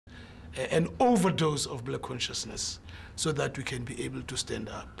an overdose of black consciousness so that we can be able to stand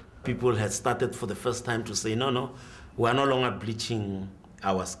up. People had started for the first time to say, no, we are no longer bleaching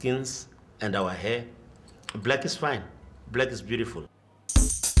our skins and our hair. Black is fine. Black is beautiful.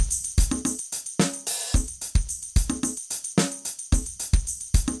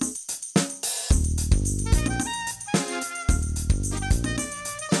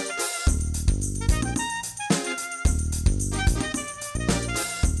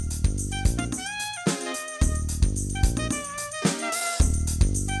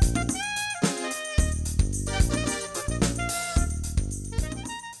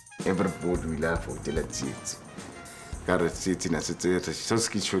 Everybody will have for the Tsietsi. Tsietsi na so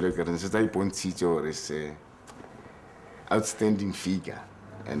skitchule is outstanding figure,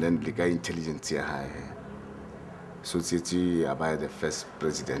 and then the guy intelligence high. So Tsietsi about the first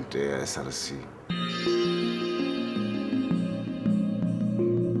president SRC.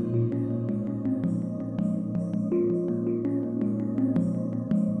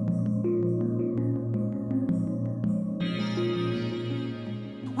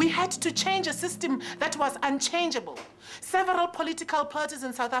 To change a system that was unchangeable. Several political parties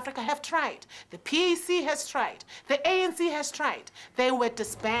in South Africa have tried. The PAC has tried. The ANC has tried. They were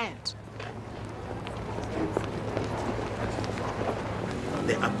disbanded.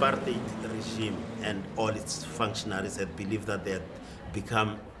 The apartheid regime and all its functionaries had believed that they had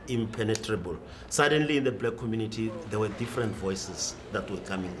become impenetrable. Suddenly in the black community, there were different voices that were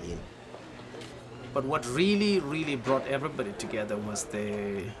coming in. But what really brought everybody together was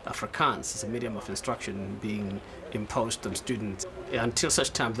the Afrikaans as a medium of instruction being imposed on students until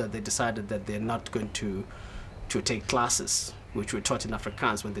such time that they decided that they're not going to take classes which were taught in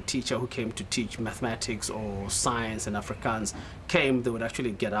Afrikaans. When the teacher who came to teach mathematics or science and Afrikaans came, they would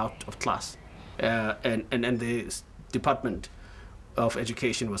actually get out of class. And the Department of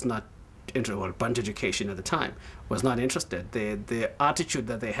Education was not well, Bunch Education at the time was not interested. The attitude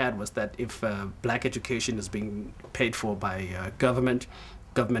that they had was that if black education is being paid for by government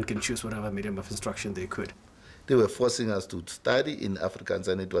can choose whatever medium of instruction they could. They were forcing us to study in Afrikaans,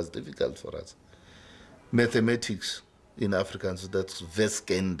 and it was difficult for us. Mathematics in Afrikaans, that's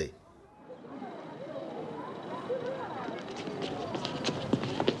Veskende.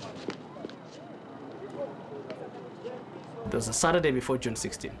 It was a Saturday before June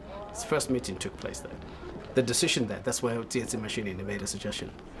 16. His first meeting took place there. The decision that's where Tsietsi Mashinini made a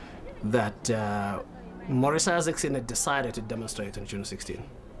suggestion, that Maurice Isaacson had decided to demonstrate on June 16.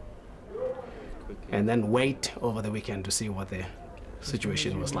 And then wait over the weekend to see what the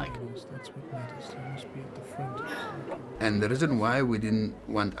situation was like. And the reason why we didn't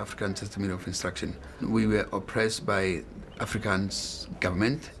want African system of instruction, we were oppressed by Afrikaans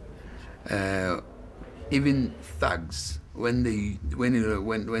government, even thugs. When they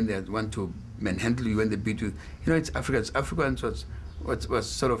want to manhandle you, when they beat you, it's Afrikaans. Afrikaans was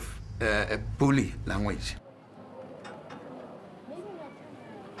sort of a bully language.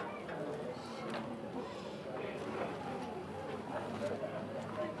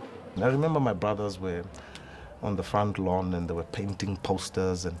 I remember my brothers were on the front lawn and they were painting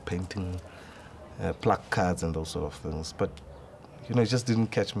posters and painting placards and those sort of things. But it just didn't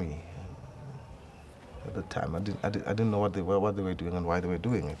catch me. At the time, I didn't know what they were doing and why they were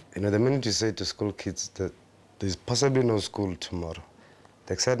doing it. The minute you say to school kids that there's possibly no school tomorrow,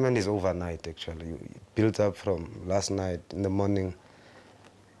 the excitement is overnight, actually. It built up from last night in the morning.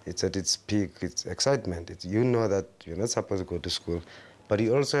 It's at its peak. It's excitement. You know that you're not supposed to go to school, but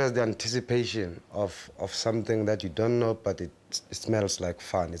it also has the anticipation of something that you don't know, but it smells like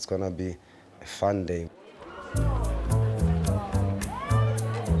fun. It's going to be a fun day.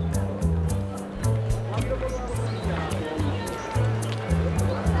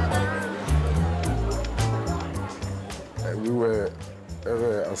 We were at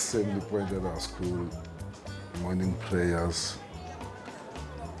an assembly point at our school, morning prayers,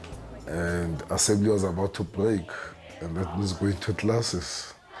 and assembly was about to break, and that means going to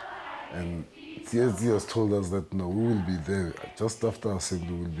classes. And Tsietsi has told us that, no, we will be there. Just after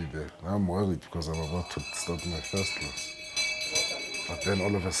assembly, we'll be there. Now I'm worried because I'm about to start my first class. But then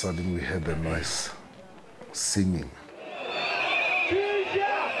all of a sudden, we heard a noise, singing.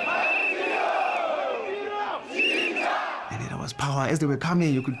 And there was power. As they were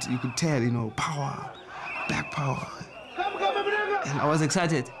coming, you could tell, power, black power. And I was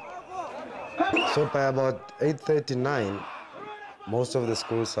excited. So by about 8:39, most of the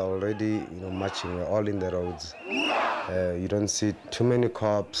schools are already, marching. We're all in the roads. You don't see too many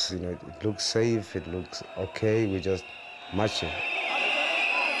cops. It looks safe. It looks okay. We're just marching.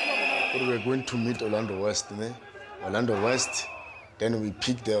 We were going to meet Orlando West. Orlando West Then we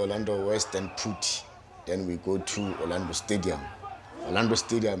pick the Orlando West and put. Then we go to Orlando Stadium. Orlando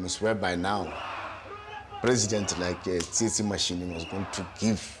Stadium is where by now, President like Tsietsi Mashinini was going to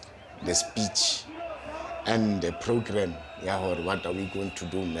give the speech and the program, what are we going to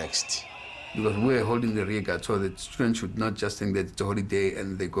do next? Because we're holding the rear guard, so that students should not just think that it's a holiday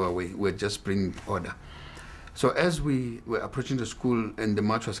and they go away. We're just bringing order. So as we were approaching the school and the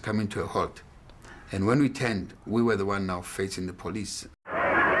march was coming to a halt, and when we turned, we were the one now facing the police.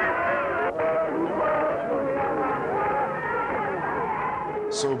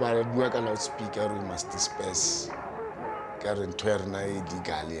 So by the loudspeaker, we must disperse. Current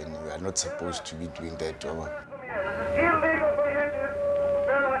legally, and we are not supposed to be doing that.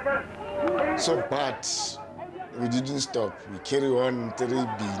 So, but we didn't stop. We carry on.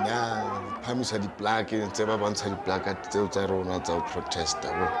 Pamisha the plaque and Sebabansa the plaque at the protest.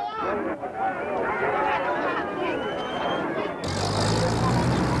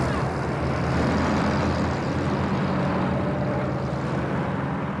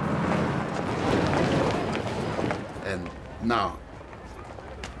 And now,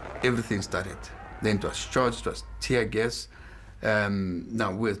 everything started. Then it was shots, it was tear gas.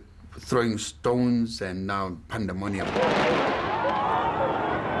 Now we're throwing stones and now pandemonium. It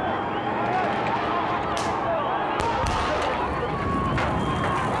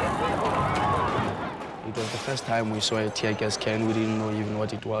was the first time we saw a tear gas can. We didn't know even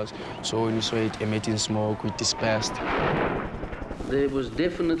what it was. So when we saw it emitting smoke, we dispersed. There was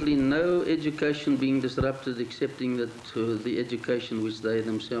definitely no education being disrupted, excepting that the education which they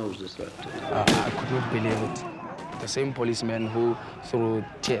themselves disrupted. I could not believe it. The same policeman who threw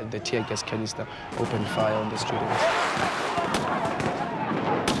the tear gas canister opened fire on the students.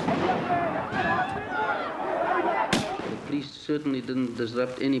 The police certainly didn't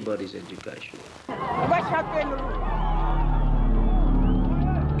disrupt anybody's education. What happened?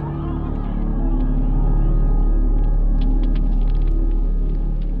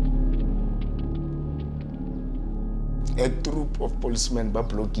 A troop of policemen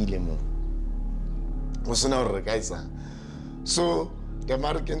blocked mo. So the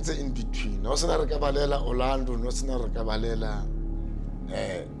Americans are in between. No sena rekabalela Orlando, no sena rekabalela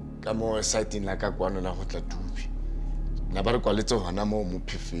kamo sighting la ka kwano la hotla tupi. Na ba re kwaletse hona mo mo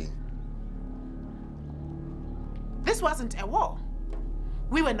phefeng. This wasn't a war.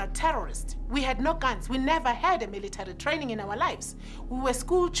 We were not terrorists. We had no guns. We never had a military training in our lives. We were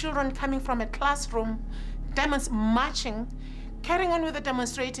school children coming from a classroom, marching, carrying on with the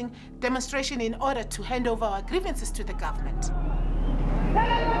demonstration in order to hand over our grievances to the government.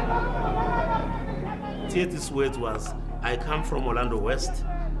 Tsietzi's words was, I come from Orlando West.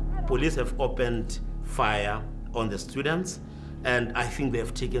 Police have opened fire on the students, and I think they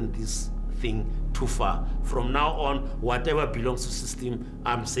have taken this thing too far. From now on, whatever belongs to the system,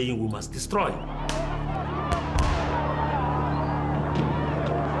 I'm saying we must destroy.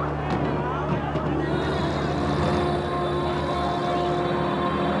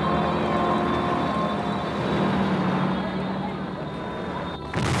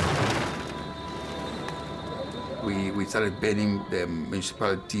 We started banning the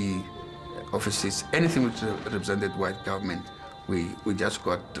municipality offices, anything which represented white government, we just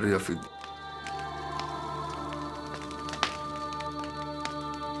got rid of it.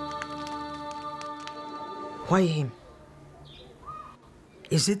 Why him?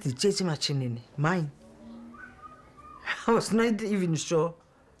 Is it the Tsietsi Mashinini? Mine? I was not even sure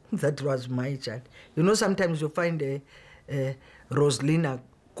that was my child. You know, sometimes you find a Roslina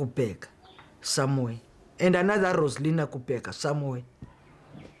Kupeka somewhere, and another Roslina Kupeka somewhere.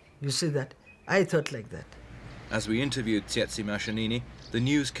 You see that? I thought like that. As we interviewed Tsietsi Mashinini, the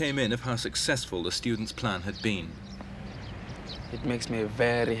news came in of how successful the students' plan had been. It makes me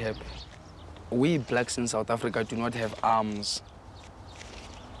very happy. We blacks in South Africa do not have arms.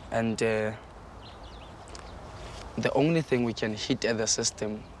 And the only thing we can hit at the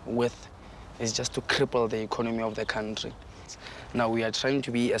system with is just to cripple the economy of the country. Now we are trying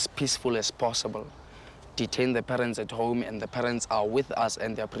to be as peaceful as possible, detain the parents at home, and the parents are with us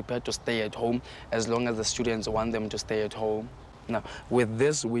and they're prepared to stay at home as long as the students want them to stay at home. Now, with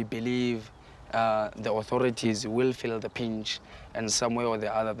this, we believe the authorities will feel the pinch, and some way or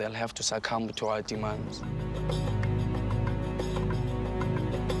the other, they'll have to succumb to our demands.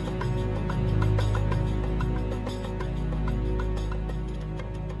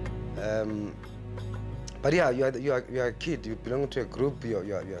 But yeah, you are a kid. You belong to a group. You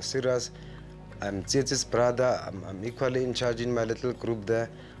are serious. I'm Tsietsi's brother. I'm equally in charge in my little group there.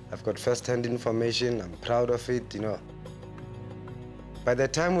 I've got first-hand information. I'm proud of it, you know. By the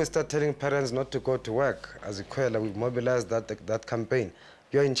time we start telling parents not to go to work, as Ikwela, we mobilized that campaign.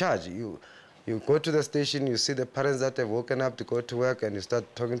 You're in charge. You go to the station, you see the parents that have woken up to go to work, and you start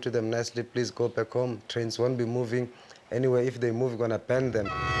talking to them nicely, please go back home. Trains won't be moving. Anyway, if they move, we're gonna ban them.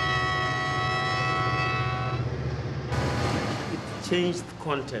 It changed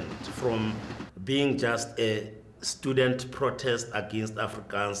content from being just a student protest against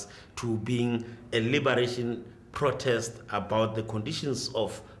Afrikaans to being a liberation protest about the conditions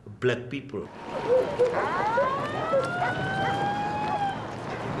of black people.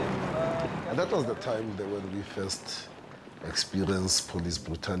 And that was the time when we first experienced police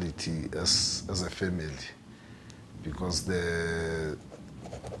brutality as a family, because the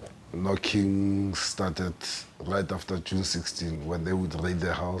knocking started right after June 16, when they would raid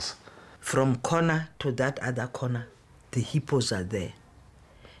the house. From corner to that other corner, the hippos are there.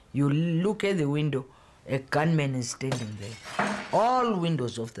 You look at the window, a gunman is standing there. All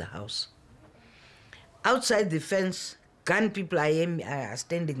windows of the house. Outside the fence, gun people are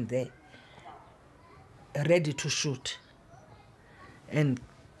standing there, ready to shoot. And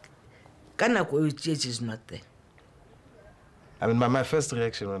Kanako is not there. I mean, my first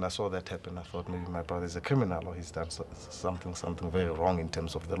reaction when I saw that happen, I thought maybe my brother's a criminal or he's done something very wrong in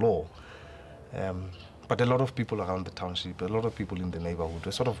terms of the law. But a lot of people around the township, a lot of people in the neighborhood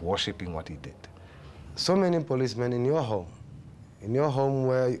were sort of worshipping what he did. So many policemen in your home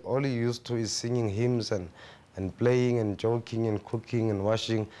where all you used to is singing hymns and playing and joking and cooking and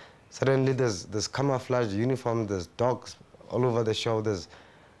washing. Suddenly there's camouflage uniform, there's dogs all over the show.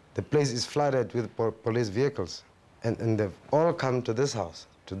 The place is flooded with police vehicles. And they've all come to this house,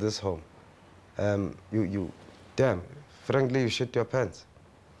 to this home. Damn, frankly, you shit your pants.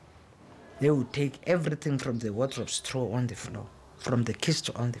 They would take everything from the wardrobe straw on the floor, from the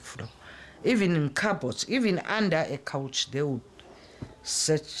kitchen on the floor. Even in cupboards, even under a couch, they would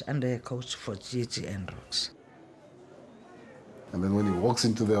search under a couch for Tsietsi and rocks. And then when he walks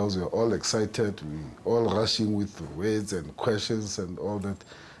into the house, we're all excited, we all rushing with words and questions and all that.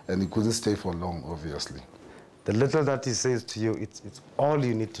 And he couldn't stay for long, obviously. The little that he says to you, it's all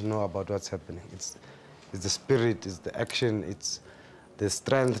you need to know about what's happening. It's the spirit, it's the action, it's the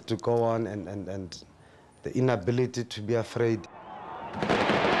strength to go on and the inability to be afraid.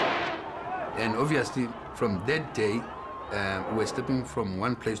 And obviously, from that day, we're stepping from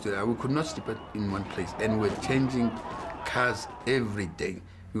one place to another. We could not step in one place, and we're changing cars every day.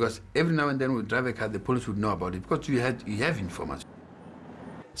 Because every now and then we drive a car, the police would know about it, because you have informers.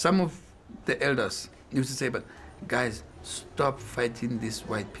 Some of the elders used to say, but guys, stop fighting these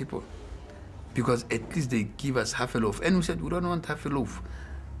white people, because at least they give us half a loaf. And we said, we don't want half a loaf,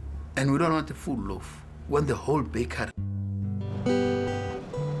 and we don't want a full loaf. We want the whole bakery.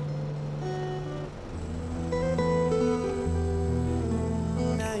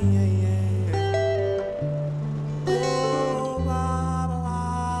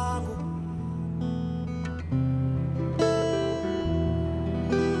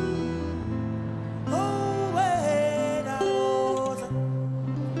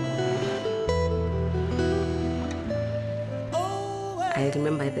 I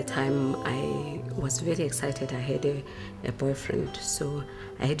remember at the time I was very excited. I had a boyfriend, so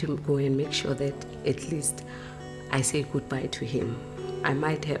I had to go and make sure that at least I say goodbye to him. I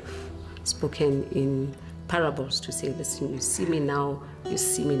might have spoken in parables to say, listen, you see me now, you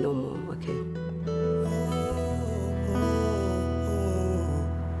see me no more, okay?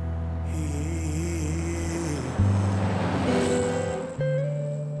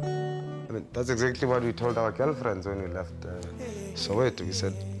 I mean, that's exactly what we told our girlfriends when we left Soweto. We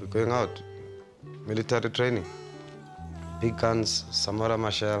said, we're going out, military training. Big guns, Samora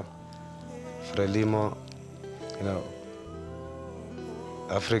Machel, Frelimo, you know,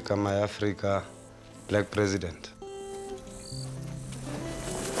 Africa, my Africa, black president.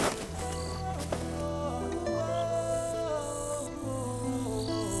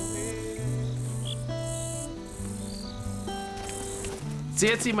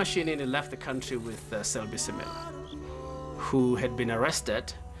 Tsietsi Mashinini left the country with Selby Simela, who had been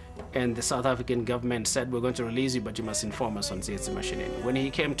arrested, and the South African government said, we're going to release you, but you must inform us on Tsietsi Mashinini. When he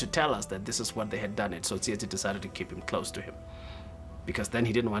came to tell us that this is what they had done it, so Tsietsi decided to keep him close to him, because then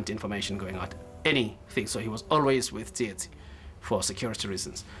he didn't want information going out, anything, so he was always with Tsietsi for security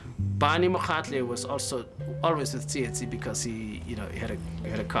reasons. Bani Mokhatle was also always with Tsietsi because he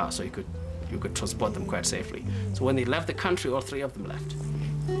had a car, so you could transport them quite safely. So when they left the country, all three of them left.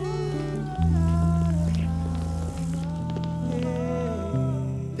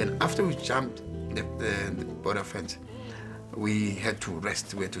 Then after we jumped the border fence, we had to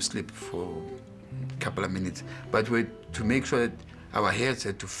rest, we had to sleep for a couple of minutes. But to make sure that our heads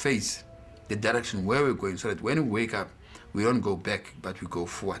had to face the direction where we're going, so that when we wake up, we don't go back, but we go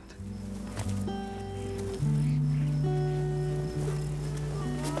forward.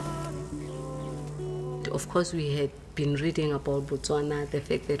 Of course, we had been reading about Botswana, the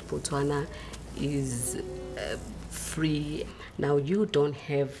fact that Botswana is free. Now you don't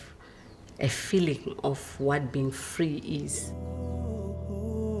have a feeling of what being free is.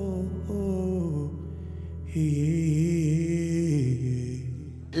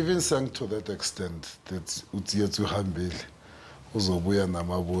 Even sang to that extent that Tsietsi uhambile uzobuya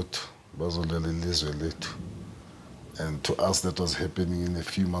namabutho bazolela ilizwe lethu, and to us that was happening in a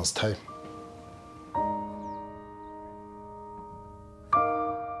few months' time.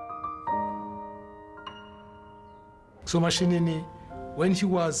 So Mashinini, when he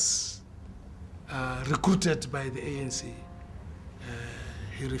was recruited by the ANC,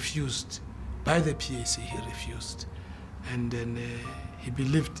 he refused. By the PAC, he refused. And then he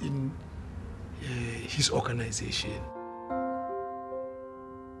believed in his organization.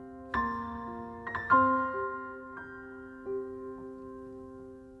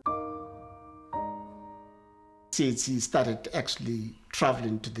 Tsietsi started actually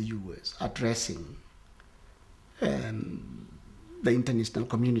traveling to the US, addressing the international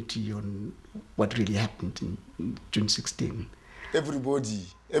community on what really happened in June 16. Everybody,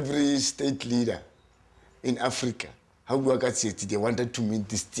 every state leader in Africa, they wanted to meet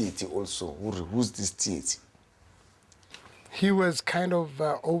this Tsietsi also. Who's this Tsietsi? He was kind of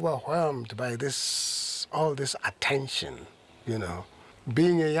overwhelmed by all this attention, you know.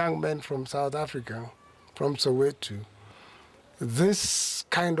 Being a young man from South Africa, from Soweto, this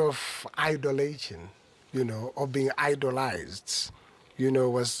kind of idolation, you know, or being idolized, you know,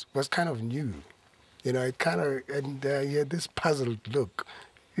 was kind of new. You know, it kind of, and he had this puzzled look,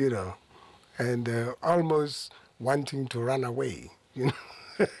 you know, and almost wanting to run away, you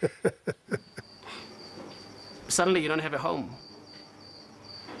know. Suddenly you don't have a home.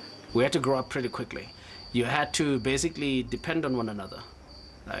 We had to grow up pretty quickly. You had to basically depend on one another.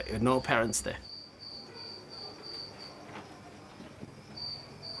 No parents there.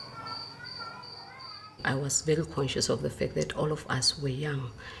 I was very conscious of the fact that all of us were young,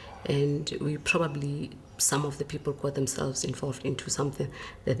 and we probably, some of the people got themselves involved into something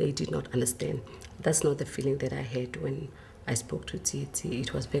that they did not understand. That's not the feeling that I had when I spoke to Tsietsi.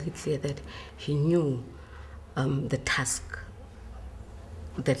 It was very clear that he knew the task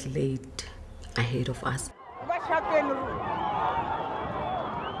that laid ahead of us.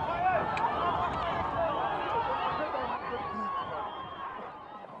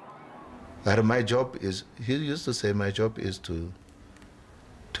 My job is, he used to say, my job is to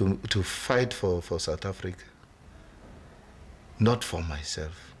fight for South Africa, not for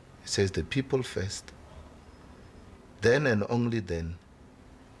myself. He says the people first, then and only then,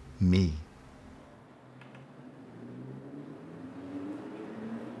 me.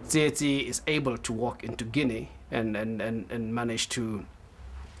 Tsietsi is able to walk into Guinea and manage to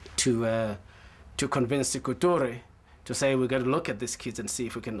convince Sikutore to say we're going to look at these kids and see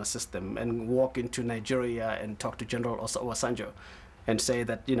if we can assist them, and walk into Nigeria and talk to General Obasanjo and say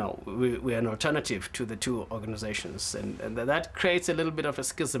that, you know, we're an alternative to the two organizations. And that creates a little bit of a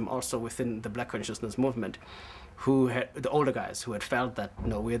schism also within the Black Consciousness movement, the older guys who had felt that,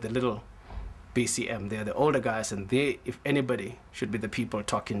 no, we're the little BCM, they're the older guys, and they, if anybody, should be the people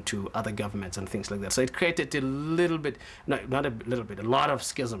talking to other governments and things like that. So it created a little bit, no, not a little bit, a lot of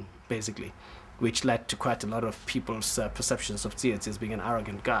schism, basically, which led to quite a lot of people's perceptions of Tsietsi as being an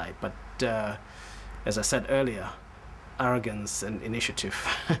arrogant guy. But as I said earlier, arrogance and initiative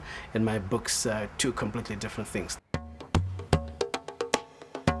in my books are two completely different things.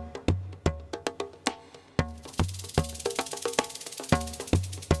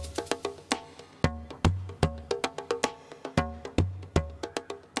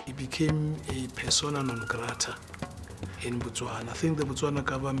 He became a persona non grata in Botswana. I think the Botswana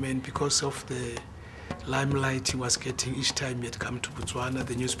government, because of the limelight he was getting each time he had come to Botswana,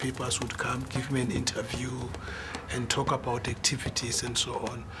 the newspapers would come, give him an interview and talk about activities and so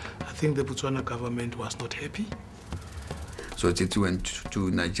on. I think the Botswana government was not happy. So Tsietsi went to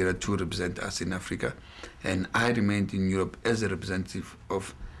Nigeria to represent us in Africa, and I remained in Europe as a representative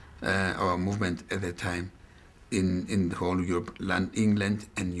of our movement at the time in the whole Europe, England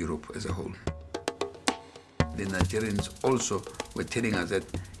and Europe as a whole. The Nigerians also were telling us that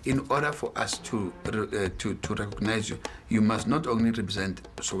in order for us to recognize you, you must not only represent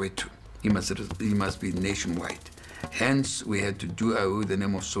Soweto, you must be nationwide. Hence, we had to do away with the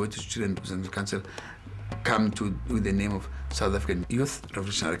name of Soweto Student Representative Council, come with the name of South African Youth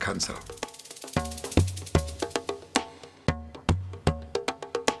Revolutionary Council.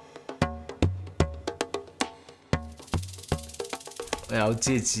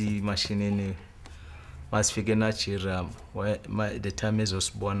 Tsietsi Mashinini masifike Nigeria the time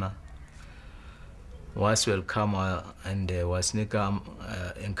ezosibona was welcome and was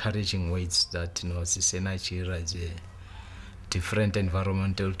encouraging words that Nigeria is a different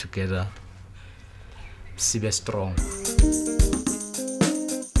environment altogether. Sibe strong.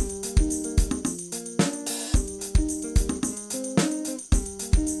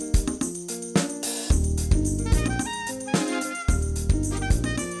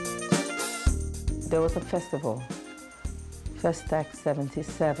 There was a festival, Festac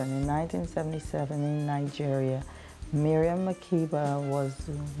 77, in 1977 in Nigeria. Miriam Makeba was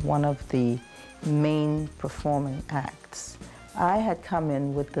one of the main performing acts. I had come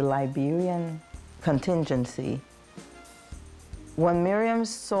in with the Liberian contingency. When Miriam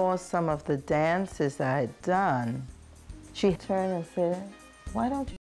saw some of the dances I had done, she turned and said, "Why don't you